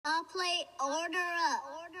plate, order up.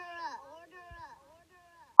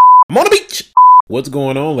 I'm on the beach. What's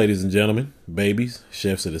going on, ladies and gentlemen, babies,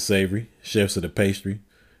 chefs of the savory, chefs of the pastry,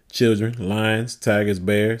 children, lions, tigers,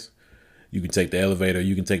 bears? You can take the elevator,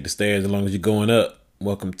 you can take the stairs as long as you're going up.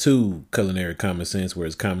 Welcome to Culinary Common Sense, where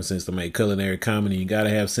it's common sense to make culinary comedy. You gotta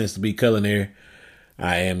have sense to be culinary.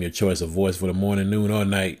 I am your choice of voice for the morning, noon, or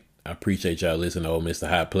night. I appreciate y'all listening to Old Mr.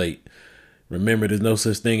 Hot Plate. Remember, there's no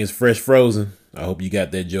such thing as fresh frozen. I hope you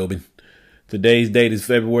got that, Jobin. Today's date is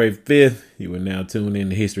February 5th. You are now tuned in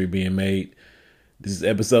to history being made. This is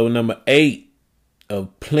episode number 8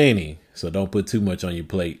 of plenty, so don't put too much on your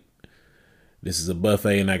plate. This is a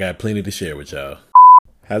buffet, and I got plenty to share with y'all.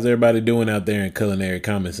 How's everybody doing out there in culinary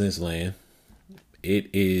common sense land? It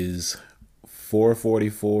is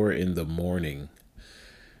 4:44 in the morning.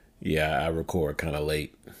 Yeah, I record kind of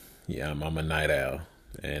late. Yeah, I'm a night owl.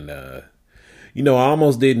 And, I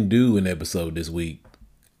almost didn't do an episode this week.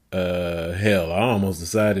 Hell, I almost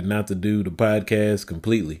decided not to do the podcast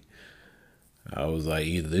completely. I was like,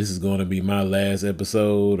 either this is going to be my last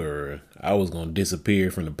episode or I was going to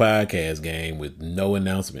disappear from the podcast game with no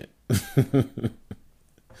announcement.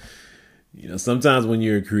 Sometimes when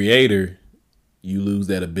you're a creator, you lose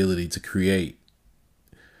that ability to create,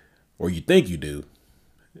 or you think you do.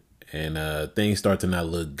 And things start to not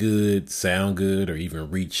look good, sound good, or even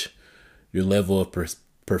reach your level of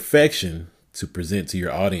perfection to present to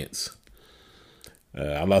your audience.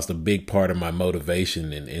 I lost a big part of my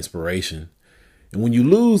motivation and inspiration. And when you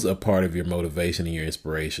lose a part of your motivation and your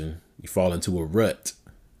inspiration, you fall into a rut.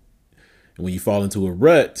 And when you fall into a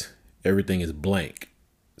rut, everything is blank.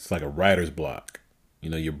 It's like a writer's block.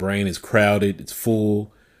 Your brain is crowded, it's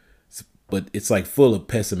full, but it's like full of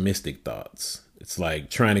pessimistic thoughts. It's like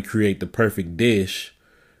trying to create the perfect dish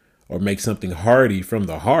or make something hearty from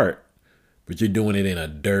the heart, but you're doing it in a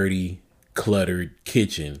dirty, cluttered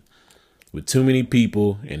kitchen with too many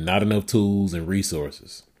people and not enough tools and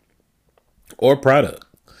resources or product.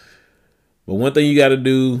 But one thing you got to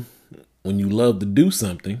do when you love to do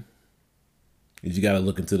something is you got to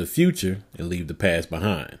look into the future and leave the past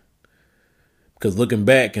behind. Because looking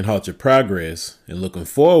back can halt your progress, and looking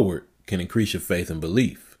forward can increase your faith and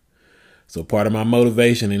belief. So part of my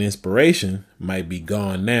motivation and inspiration might be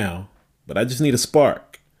gone now, but I just need a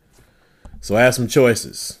spark. So I have some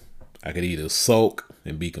choices. I could either sulk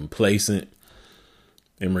and be complacent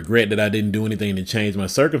and regret that I didn't do anything to change my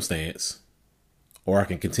circumstance, or I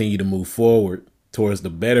can continue to move forward towards the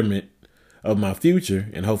betterment of my future,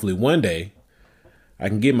 and hopefully one day I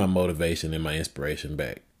can get my motivation and my inspiration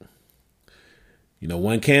back.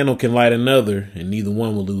 One candle can light another, and neither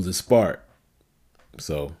one will lose its spark.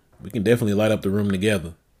 So we can definitely light up the room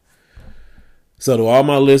together. So to all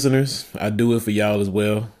my listeners, I do it for y'all as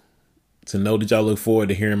well. To know that y'all look forward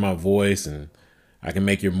to hearing my voice and I can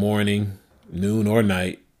make your morning, noon, or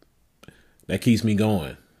night. That keeps me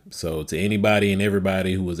going. So to anybody and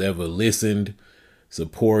everybody who has ever listened,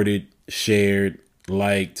 supported, shared,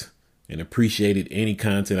 liked, and appreciated any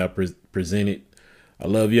content I presented, I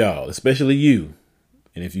love y'all, especially you.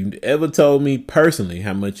 And if you ever told me personally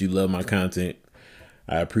how much you love my content,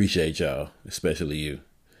 I appreciate y'all, especially you.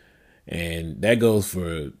 And that goes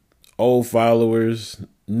for old followers,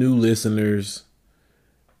 new listeners,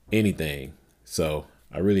 anything. So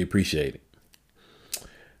I really appreciate it.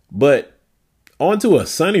 But on to a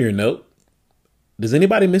sunnier note, does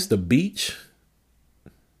anybody miss the beach?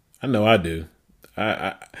 I know I do.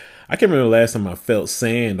 I can't remember the last time I felt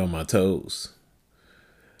sand on my toes.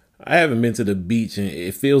 I haven't been to the beach and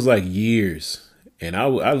it feels like years. And I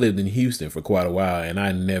lived in Houston for quite a while, and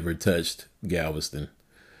I never touched Galveston.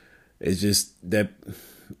 It's just that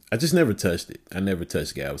I just never touched it. I never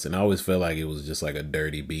touched Galveston. I always felt like it was just like a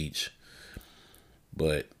dirty beach.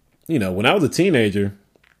 But, when I was a teenager,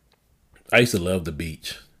 I used to love the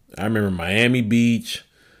beach. I remember Miami Beach,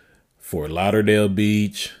 Fort Lauderdale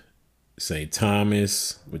Beach, St.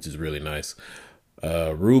 Thomas, which is really nice,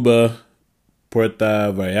 Aruba,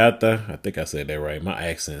 Puerto Vallarta. I think I said that right. My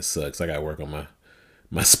accent sucks. I got to work on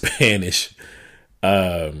my Spanish.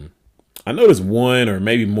 I know there's one or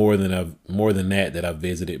maybe more than that I've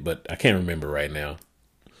visited, but I can't remember right now.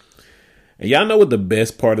 And y'all know what the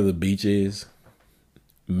best part of the beach is?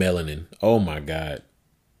 Melanin. Oh my God,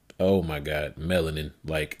 melanin.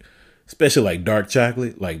 Like, especially like dark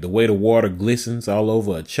chocolate, like the way the water glistens all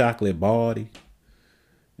over a chocolate body.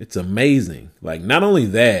 It's amazing. Like, not only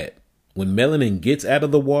that, when melanin gets out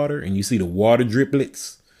of the water and you see the water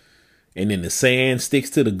driplets, and then the sand sticks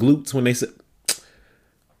to the glutes when they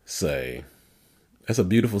say, that's a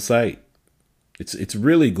beautiful sight. It's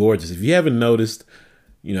really gorgeous. If you haven't noticed,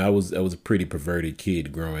 I was a pretty perverted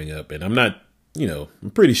kid growing up, and I'm not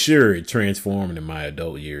I'm pretty sure it transformed in my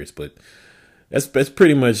adult years, but that's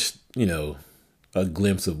pretty much, a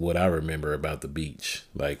glimpse of what I remember about the beach.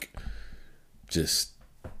 Like, just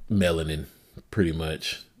melanin, pretty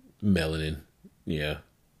much melanin. Yeah.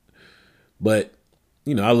 But,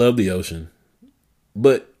 I love the ocean.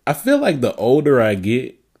 But I feel like the older I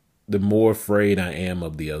get, the more afraid I am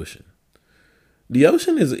of the ocean. The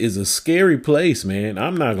ocean is a scary place, man.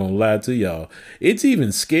 I'm not going to lie to y'all. It's even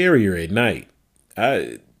scarier at night.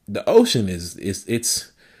 The ocean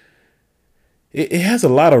it has a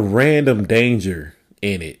lot of random danger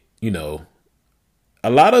in it, A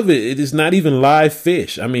lot of it is not even live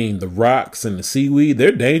fish. I mean, the rocks and the seaweed,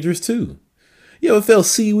 they're dangerous too. You ever felt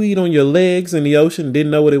seaweed on your legs in the ocean,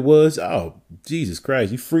 didn't know what it was? Oh, Jesus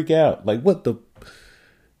Christ, you freak out. Like, what the,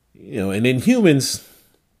 and then humans,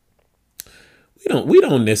 we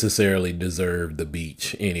don't necessarily deserve the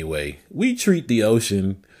beach anyway. We treat the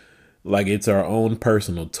ocean like it's our own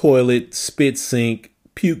personal toilet, spit sink,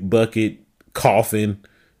 puke bucket, coffin,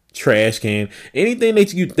 trash can, anything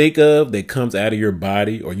that you think of that comes out of your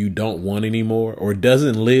body or you don't want anymore or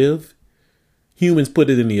doesn't live, humans put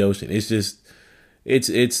it in the ocean. It's just,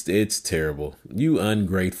 it's terrible. You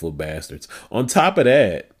ungrateful bastards. On top of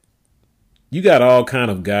that, you got all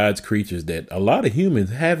kind of God's creatures that a lot of humans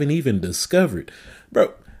haven't even discovered.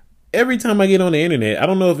 Bro, every time I get on the internet, I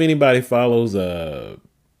don't know if anybody follows, I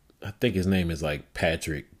think his name is like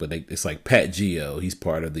Patrick, but it's like Pat Geo. He's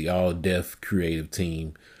part of the all deaf creative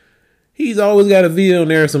team. He's always got a video on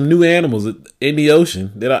there of some new animals in the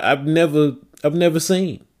ocean that I've never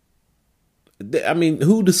seen. I mean,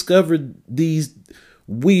 who discovered these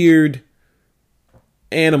weird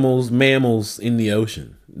animals, mammals in the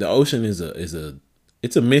ocean? The ocean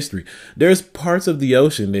it's a mystery. There's parts of the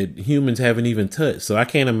ocean that humans haven't even touched. So I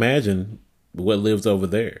can't imagine what lives over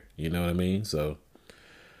there. You know what I mean? So,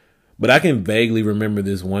 but I can vaguely remember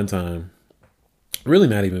this one time, really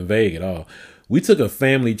not even vague at all. We took a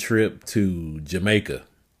family trip to Jamaica,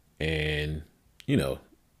 and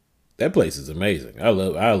that place is amazing. I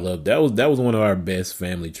love that was one of our best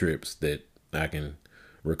family trips that I can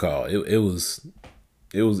recall. It was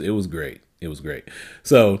great. It was great.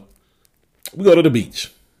 So we go to the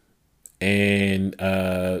beach, and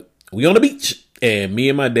we on the beach, and me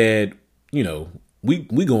and my dad,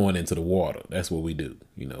 we going into the water. That's what we do.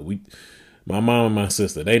 My mom and my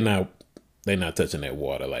sister, they not touching that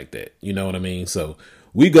water like that. You know what I mean? So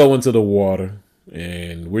we go into the water,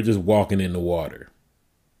 and we're just walking in the water.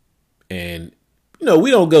 And, we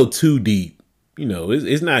don't go too deep.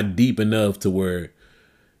 It's not deep enough to where,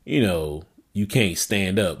 you can't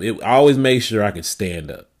stand up. I always make sure I could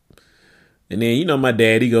stand up. And then, my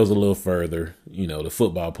dad, he goes a little further. The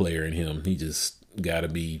football player in him, he just got to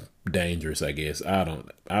be dangerous, I guess.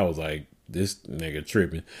 I was like, this nigga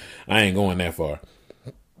tripping. I ain't going that far.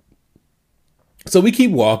 So we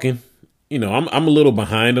keep walking. I'm a little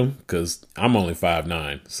behind him because I'm only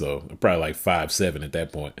 5'9", so I'm probably like 5'7" at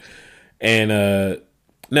that point. And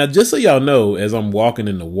now, just so y'all know, as I'm walking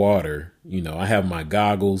in the water, I have my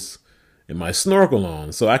goggles and my snorkel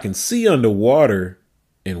on, so I can see underwater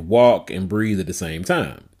and walk and breathe at the same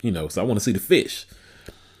time. So I want to see the fish.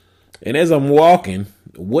 And as I'm walking,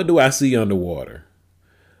 what do I see underwater?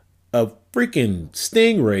 A freaking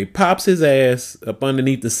stingray pops his ass up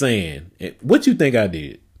underneath the sand. And what you think I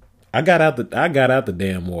did? I got out the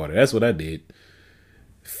damn water. That's what I did.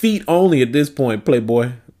 Feet only at this point,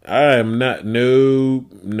 Playboy. I am not. No.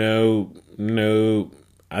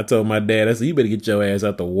 I told my dad, I said, you better get your ass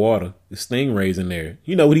out the water. The stingrays in there.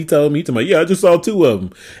 You know what he told me? He told me, yeah, I just saw 2 of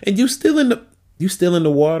them. And you still in the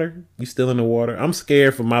water? You still in the water? I'm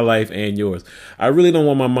scared for my life and yours. I really don't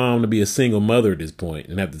want my mom to be a single mother at this point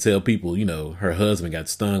and have to tell people, her husband got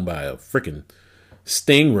stung by a freaking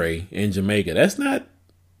stingray in Jamaica. That's not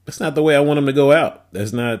the way I want him to go out.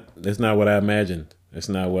 That's not what I imagined. It's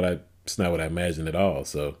not what I imagined at all.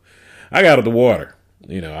 So I got out the water.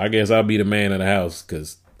 I guess I'll be the man of the house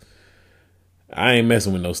because I ain't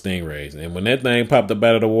messing with no stingrays. And when that thing popped up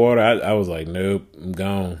out of the water, I was like, nope, I'm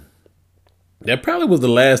gone. That probably was the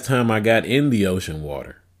last time I got in the ocean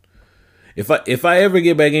water. If I ever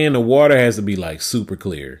get back in, the water has to be like super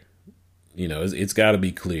clear. It's got to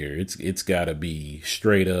be clear. It's got to be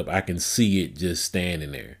straight up. I can see it just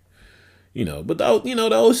standing there. But the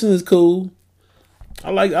ocean is cool. I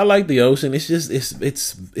like the ocean. It's just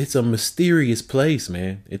it's a mysterious place,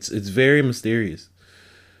 man. It's very mysterious.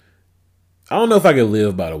 I don't know if I could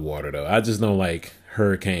live by the water though. I just don't like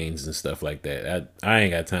hurricanes and stuff like that. I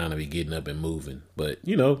ain't got time to be getting up and moving. But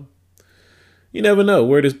you never know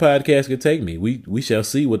where this podcast could take me. We shall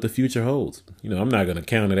see what the future holds. I'm not gonna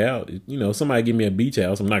count it out. Somebody give me a beach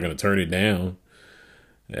house, I'm not gonna turn it down.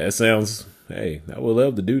 That sounds, hey, I would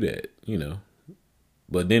love to do that, you know.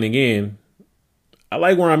 But then again, I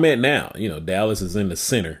like where I'm at now. You know, Dallas is in the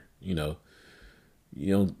center, you know.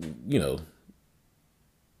 You know, you know,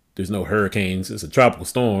 there's no hurricanes. It's a tropical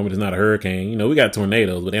storm, but it's not a hurricane. You know, we got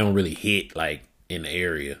tornadoes, but they don't really hit like in the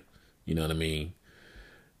area. You know what I mean?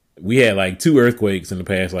 We had like 2 earthquakes in the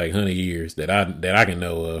past like 100 years that I can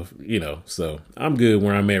know of, you know. So I'm good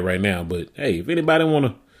where I'm at right now. But hey, if anybody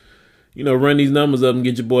wanna, you know, run these numbers up and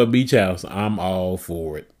get your boy a beach house, I'm all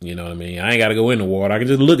for it. You know what I mean? I ain't gotta go in the water. I can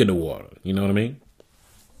just look at the water. You know what I mean?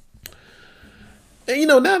 And you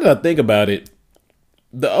know, now that I think about it,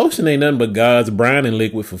 the ocean ain't nothing but God's browning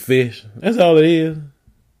liquid for fish. That's all it is.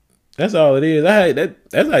 That's all it is.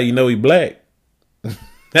 That's how you know he black.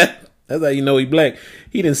 That's how you know he black.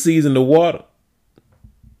 He didn't season the water.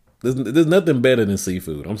 There's nothing better than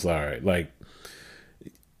seafood. I'm sorry. Like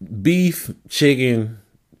beef, chicken,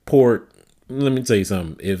 pork. Let me tell you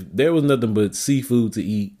something. If there was nothing but seafood to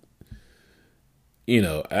eat, you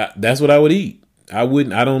know, that's what I would eat. I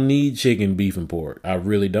don't need chicken, beef, and pork. I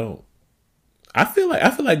really don't. I feel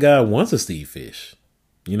like God wants us to eat fish.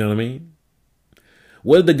 You know what I mean?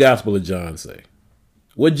 What did the Gospel of John say?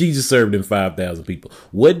 What Jesus served in 5,000 people?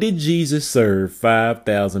 What did Jesus serve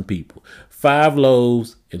 5,000 people? 5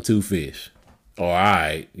 loaves and 2 fish. All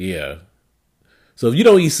right, yeah. So if you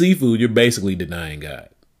don't eat seafood, you're basically denying God.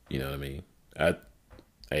 You know what I mean? I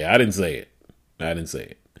didn't say it. I didn't say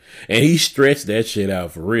it. And he stretched that shit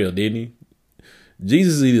out for real, didn't he?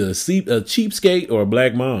 Jesus is either a cheapskate or a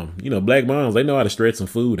black mom. You know, black moms, they know how to stretch some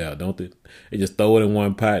food out, don't they? They just throw it in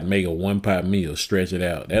one pot and make a one-pot meal, stretch it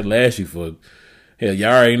out. That lasts you for, hell,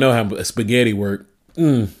 y'all already know how spaghetti work.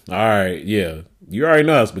 All right, yeah. You already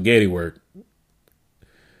know how spaghetti work.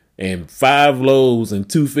 And 5 loaves and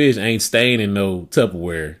 2 fish ain't staining no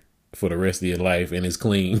Tupperware for the rest of your life, and it's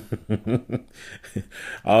clean.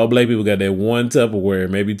 All black people got that one Tupperware,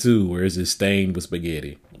 maybe 2, where it's just stained with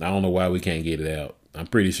spaghetti. I don't know why we can't get it out. I'm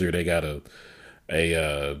pretty sure they got a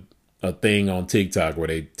thing on TikTok where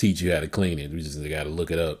they teach you how to clean it. We just got to look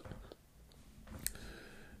it up.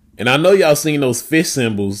 And I know y'all seen those fish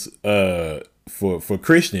symbols for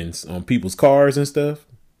Christians on people's cars and stuff.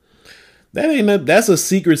 That's a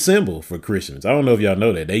secret symbol for Christians. I don't know if y'all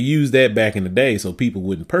know that. They used that back in the day so people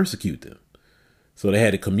wouldn't persecute them. So they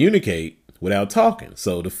had to communicate without talking.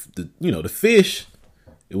 So the fish,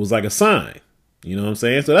 it was like a sign. You know what I'm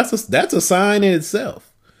saying? So that's a sign in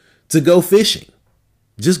itself to go fishing.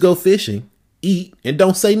 Just go fishing, eat, and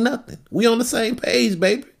don't say nothing. We on the same page,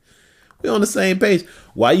 baby. We on the same page.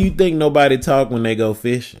 Why you think nobody talk when they go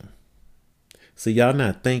fishing? See, y'all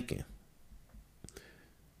not thinking.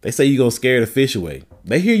 They say you gonna scare the fish away.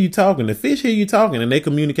 They hear you talking. The fish hear you talking, and they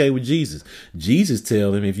communicate with Jesus. Jesus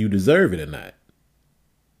tell them if you deserve it or not.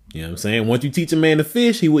 You know what I'm saying? Once you teach a man to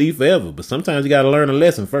fish, he will eat forever. But sometimes you got to learn a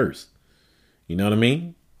lesson first. You know what I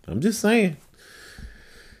mean? I'm just saying.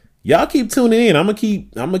 Y'all keep tuning in. I'm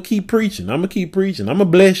gonna keep preaching. I'm gonna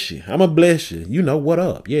bless you. You know what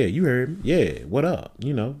up? Yeah, you heard me. Yeah, what up?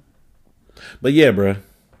 You know. But yeah, bruh.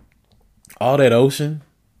 All that ocean,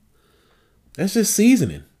 that's just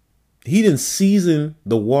seasoning. He didn't season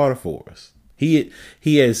the water for us. He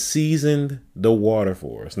has seasoned the water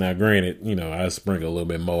for us. Now, granted, you know, I sprinkle a little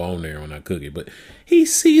bit more on there when I cook it, but he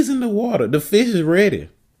seasoned the water. The fish is ready.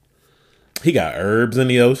 He got herbs in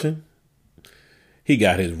the ocean. He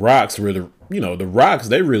got his rocks really, you know, the rocks,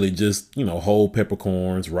 they really just, you know, whole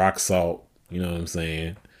peppercorns, rock salt, you know what I'm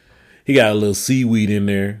saying? He got a little seaweed in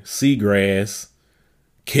there, seagrass,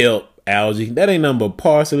 kelp, algae. That ain't nothing but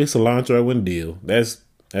parsley, cilantro, and dill. That's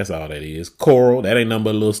all that is. Coral, that ain't nothing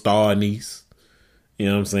but a little star anise. You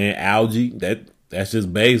know what I'm saying? Algae, that's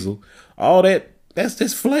just basil. All that's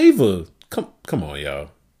just flavor. Come on,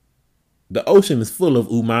 y'all. The ocean is full of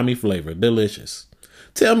umami flavor. Delicious.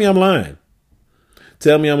 Tell me I'm lying.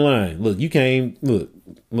 Tell me I'm lying. Look, you can't,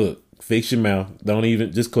 look, fix your mouth. Don't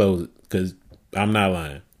even, just close it, because I'm not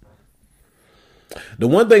lying. The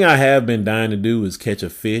one thing I have been dying to do is catch a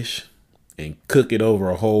fish and cook it over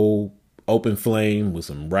a whole open flame with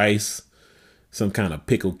some rice, some kind of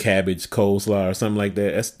pickled cabbage, coleslaw, or something like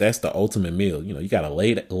that. That's the ultimate meal. You know, you got a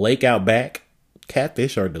lake out back.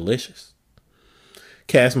 Catfish are delicious.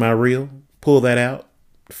 Cast my reel, pull that out,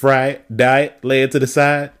 fry it, dye it, lay it to the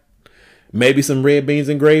side. Maybe some red beans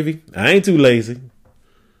and gravy. I ain't too lazy.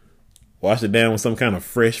 Wash it down with some kind of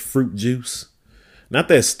fresh fruit juice. Not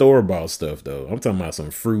that store-bought stuff, though. I'm talking about some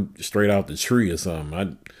fruit straight off the tree or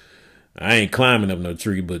something. I ain't climbing up no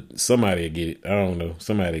tree, but somebody will get it. I don't know.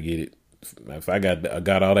 Somebody will get it. If I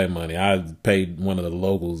got all that money, I'd pay one of the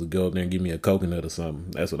locals to go up there and give me a coconut or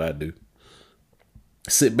something. That's what I do.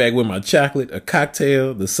 sit back with my chocolate, a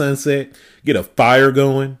cocktail, the sunset, get a fire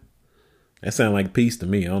going. That sound like peace to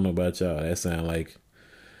me. I don't know about y'all. That sound like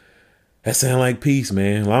peace,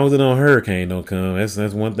 man. As long as no hurricane don't come. That's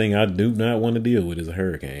one thing I do not want to deal with is a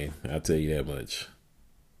hurricane. I'll tell you that much.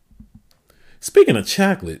 Speaking of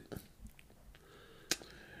chocolate,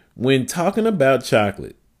 when talking about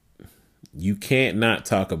chocolate, you can't not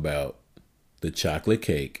talk about the chocolate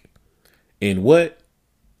cake. And what?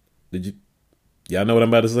 Y'all know what I'm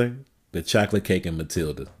about to say? The chocolate cake in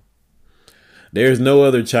Matilda. There's no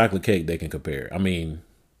other chocolate cake that can compare. I mean,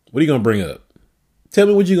 what are you going to bring up? Tell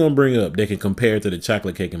me what you're going to bring up that can compare to the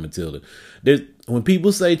chocolate cake in Matilda. When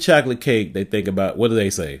people say chocolate cake, they think about, what do they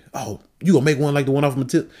say? Oh, you going to make one like the one off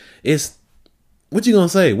Matilda? What you going to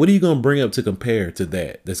say? What are you going to bring up to compare to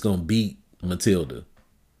that's going to beat Matilda?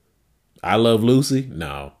 I Love Lucy?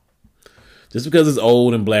 No. Just because it's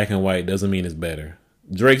old and black and white doesn't mean it's better.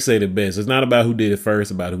 Drake said it best. It's not about who did it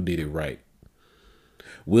first, it's about who did it right.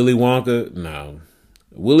 Willy Wonka? No.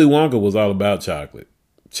 Willy Wonka was all about chocolate.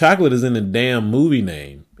 Chocolate is in the damn movie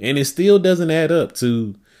name, and it still doesn't add up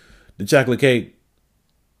to the chocolate cake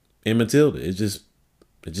in Matilda. It just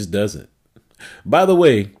doesn't. By the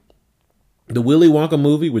way, the Willy Wonka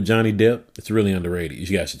movie with Johnny Depp, it's really underrated.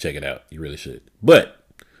 You guys should check it out. You really should. But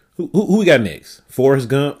who we got next? Forrest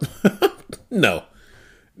Gump? No,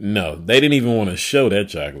 they didn't even want to show that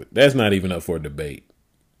chocolate. That's not even up for debate.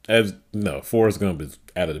 No, Forrest Gump is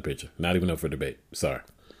out of the picture. Not even up for debate. Sorry.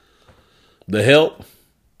 The Help?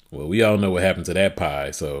 Well, we all know what happened to that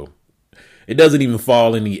pie, so it doesn't even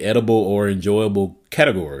fall in the edible or enjoyable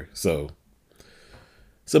category. So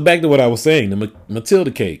back to what I was saying, the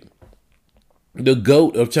Matilda cake, the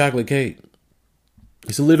goat of chocolate cake.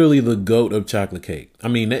 It's literally the goat of chocolate cake. I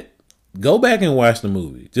mean, go back and watch the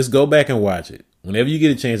movie. Just go back and watch it. Whenever you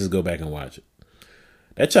get a chance, just go back and watch it.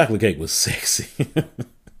 That chocolate cake was sexy.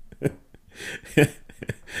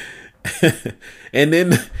 And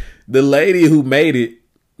then the lady who made it,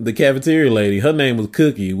 the cafeteria lady, her name was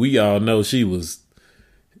Cookie. We all know she was,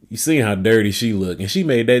 you seen how dirty she looked. And she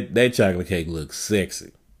made that chocolate cake look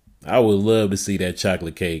sexy. I would love to see that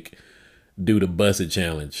chocolate cake do the busted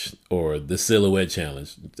challenge or the silhouette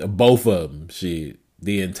challenge. Both of them.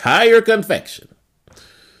 The entire confection.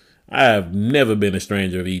 I have never been a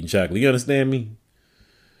stranger of eating chocolate. You understand me?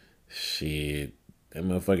 Shit. That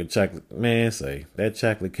motherfucking chocolate. Man, say, that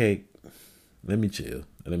chocolate cake. Let me chill.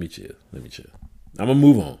 I'm going to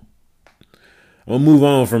move on. I'm going to move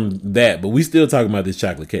on from that. But we still talking about this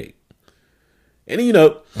chocolate cake. And,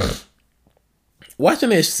 watching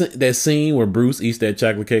that scene where Bruce eats that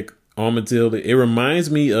chocolate cake on Matilda, it reminds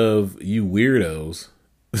me of you weirdos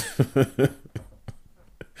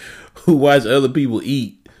who watch other people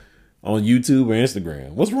eat on YouTube or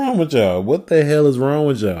Instagram. What's wrong with y'all? What the hell is wrong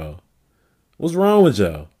with y'all? What's wrong with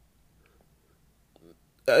y'all?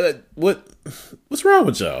 What's wrong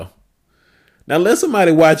with y'all? Now let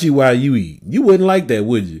somebody watch you while you eat. You wouldn't like that,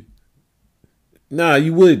 would you? Nah,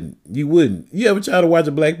 you wouldn't. You ever try to watch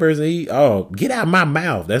a black person eat? Oh, get out of my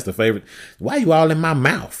mouth. That's the favorite. Why you all in my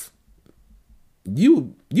mouth?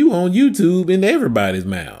 You on YouTube in everybody's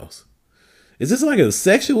mouths. Is this like a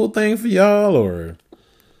sexual thing for y'all, or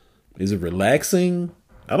is it relaxing?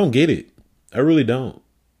 I don't get it. I really don't.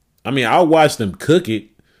 I mean, I'll watch them cook it,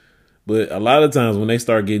 but a lot of times when they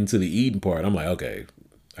start getting to the eating part, I'm like, okay,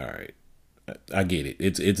 all right, I get it.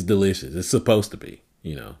 It's delicious. It's supposed to be.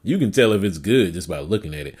 You can tell if it's good just by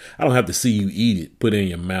looking at it. I don't have to see you eat it, put it in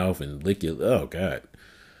your mouth and lick it. Oh God.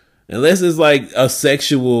 Unless it's like a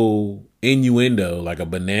sexual innuendo, like a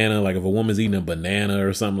banana, like if a woman's eating a banana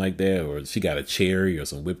or something like that, or she got a cherry or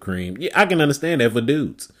some whipped cream. Yeah, I can understand that for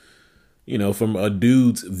dudes, from a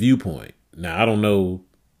dude's viewpoint. Now, I don't know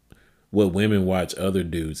what women watch other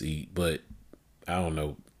dudes eat, but I don't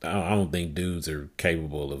know. I don't think dudes are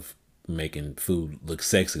capable of making food look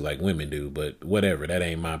sexy like women do, but whatever. That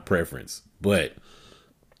ain't my preference. But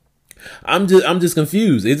I'm just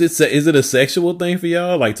confused. Is it a sexual thing for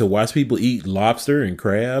y'all? Like to watch people eat lobster and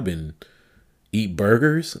crab and eat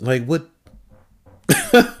burgers? Like what?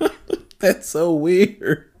 That's so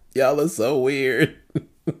weird. Y'all are so weird.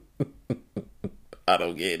 I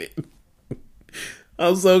don't get it.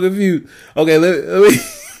 I'm so confused. Okay, let me.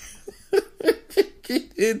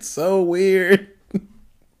 It's so weird.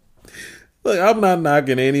 Look, I'm not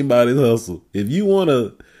knocking anybody's hustle. If you want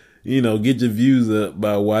to, get your views up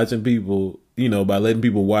by watching people, by letting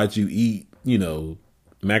people watch you eat,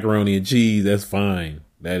 macaroni and cheese, that's fine.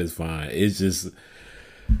 That is fine. It's just,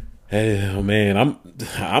 oh man,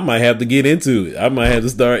 I might have to get into it. I might have to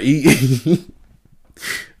start eating.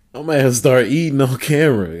 I might have to start eating on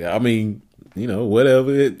camera. I mean,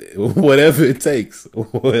 whatever it takes,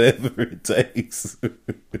 whatever it takes.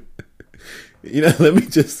 Let me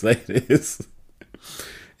just say this.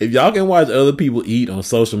 If y'all can watch other people eat on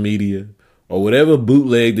social media or whatever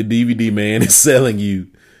bootleg the DVD man is selling you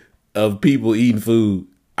of people eating food,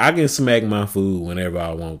 I can smack my food whenever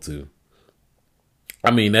I want to.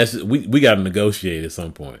 I mean, we got to negotiate at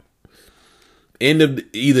some point. Either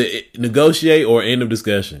negotiate or end of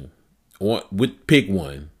discussion. Pick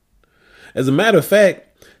one. As a matter of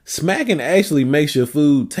fact, smacking actually makes your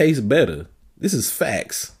food taste better. This is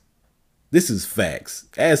facts.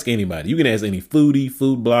 Ask anybody. You can ask any foodie,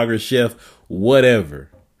 food blogger, chef, whatever.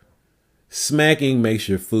 Smacking makes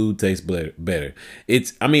your food taste better.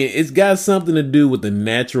 It's got something to do with the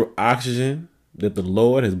natural oxygen that the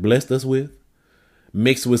Lord has blessed us with,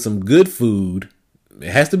 mixed with some good food.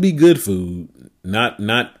 It has to be good food, not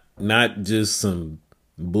just some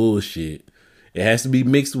bullshit. It has to be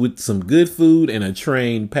mixed with some good food and a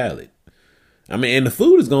trained palate. And the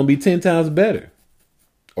food is going to be 10 times better.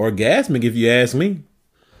 Orgasmic, if you ask me.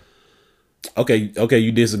 Okay,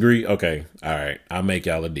 you disagree? Okay, all right. I'll make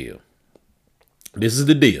y'all a deal. This is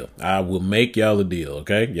the deal. I will make y'all a deal,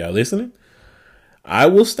 okay? Y'all listening? I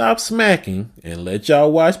will stop smacking and let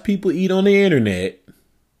y'all watch people eat on the internet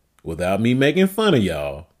without me making fun of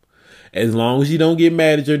y'all. As long as you don't get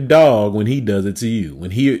mad at your dog when he does it to you.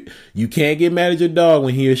 You can't get mad at your dog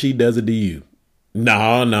when he or she does it to you.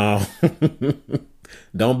 No.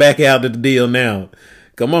 Don't back out of the deal now.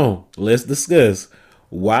 Come on, let's discuss.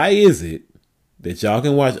 Why is it that y'all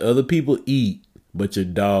can watch other people eat, but your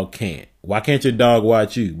dog can't? Why can't your dog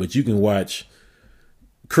watch you, but you can watch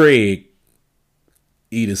Craig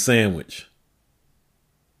eat a sandwich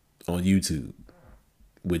on YouTube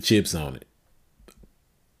with chips on it?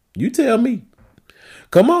 You tell me.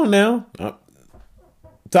 Come on now.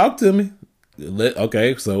 Talk to me.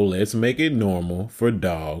 Okay, so let's make it normal for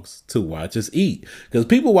dogs to watch us eat. Because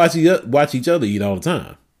people watch each other eat all the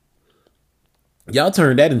time. Y'all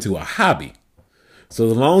turn that into a hobby.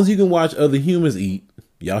 So as long as you can watch other humans eat,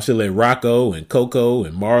 y'all should let Rocco and Coco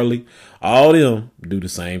and Marley, all them, do the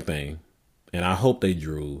same thing. And I hope they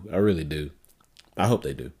drool. I really do. I hope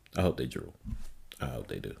they do. I hope they drool. I hope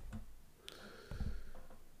they do.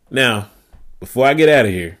 Now, before I get out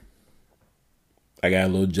of here, I got a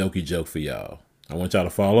little jokey joke for y'all. I want y'all to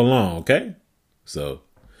follow along, okay? So,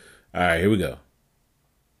 all right, here we go.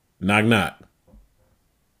 Knock, knock.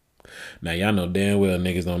 Now, y'all know damn well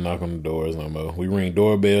niggas don't knock on the doors no more. We ring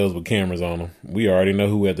doorbells with cameras on them. We already know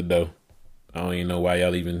who at the door. I don't even know why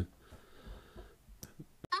y'all even...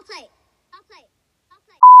 I'll play.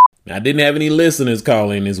 Now, I didn't have any listeners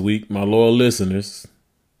call in this week, my loyal listeners.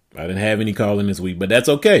 I didn't have any calling this week, but that's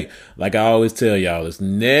okay. Like I always tell y'all, it's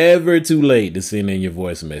never too late to send in your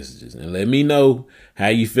voice messages and let me know how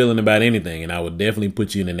you feeling about anything. And I will definitely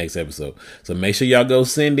put you in the next episode. So make sure y'all go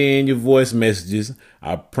send in your voice messages.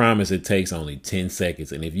 I promise it takes only 10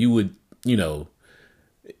 seconds. And if you would,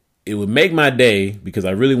 it would make my day because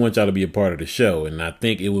I really want y'all to be a part of the show. And I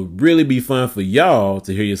think it would really be fun for y'all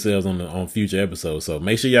to hear yourselves on future episodes. So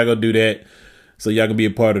make sure y'all go do that so y'all can be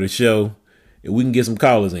a part of the show. And we can get some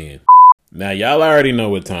callers in. Now, y'all already know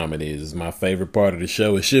what time it is. It's my favorite part of the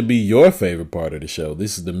show. It should be your favorite part of the show.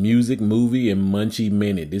 This is the Music, Movie, and Munchie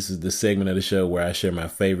Minute. This is the segment of the show where I share my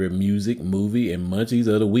favorite music, movie, and munchies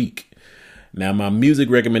of the week. Now, my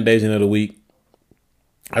music recommendation of the week,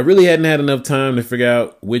 I really hadn't had enough time to figure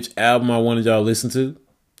out which album I wanted y'all to listen to.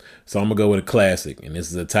 So I'm going to go with a classic. And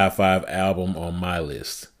this is a top 5 album on my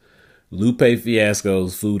list. Lupe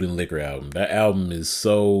Fiasco's Food and Liquor album. That album is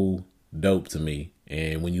so dope to me,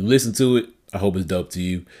 and when you listen to it, I hope it's dope to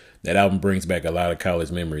you. That album brings back a lot of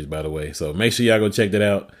college memories, by the way, so make sure y'all go check that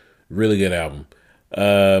out. Really good album.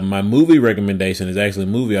 My movie recommendation is actually a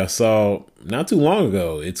movie I saw not too long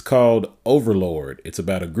ago. It's called Overlord. It's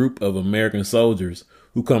about a group of American soldiers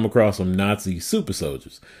who come across some Nazi super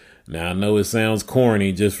soldiers. Now, I know it sounds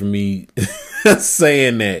corny just for me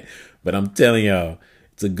saying that, but I'm telling y'all,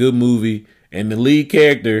 it's a good movie, and the lead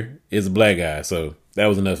character is a black guy, so that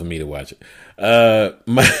was enough for me to watch it.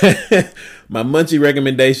 My munchie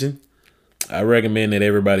recommendation, I recommend that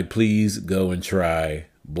everybody please go and try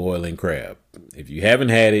boiling crab. If you haven't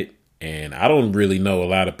had it, and I don't really know a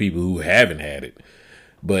lot of people who haven't had it,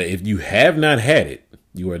 but if you have not had it,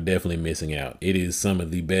 you are definitely missing out. It is some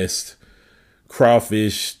of the best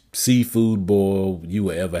crawfish seafood boil you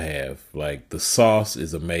will ever have. Like, the sauce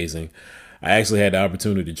is amazing. I actually had the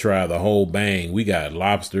opportunity to try the whole bang. We got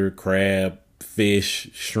lobster, crab, fish,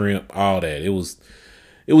 shrimp, all that. It was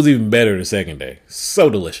even better the second day. So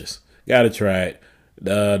delicious. Gotta try it.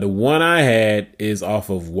 The one I had is off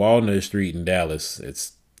of Walnut Street in Dallas.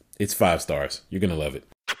 It's It's 5 stars. You're going to love it.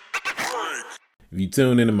 If you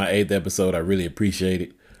tuned into my 8th episode, I really appreciate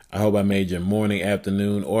it. I hope I made your morning,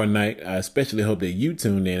 afternoon, or night. I especially hope that you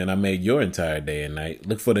tuned in and I made your entire day and night.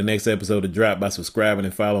 Look for the next episode to drop by subscribing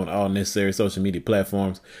and following all necessary social media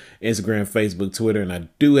platforms, Instagram, Facebook, Twitter, and I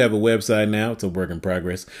do have a website now. It's a work in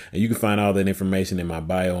progress, and you can find all that information in my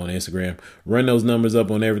bio on Instagram. Run those numbers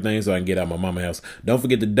up on everything so I can get out my mama house. Don't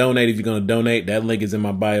forget to donate if you're going to donate. That link is in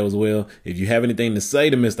my bio as well. If you have anything to say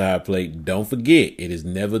to Mr. Hot Plate, don't forget, it is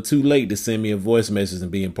never too late to send me a voice message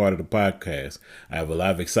and being part of the podcast. I have a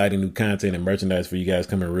lot of exciting new content and merchandise for you guys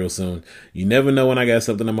coming real soon. You never know when I got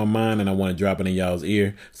something on my mind and I want to drop it in y'all's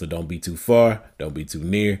ear. So don't be too far, don't be too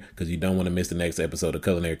near, because you don't want to miss the next episode of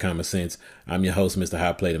Culinary Common Sense. I'm your host, Mr.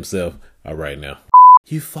 Hot Plate himself. All right now.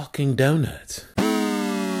 You fucking donut.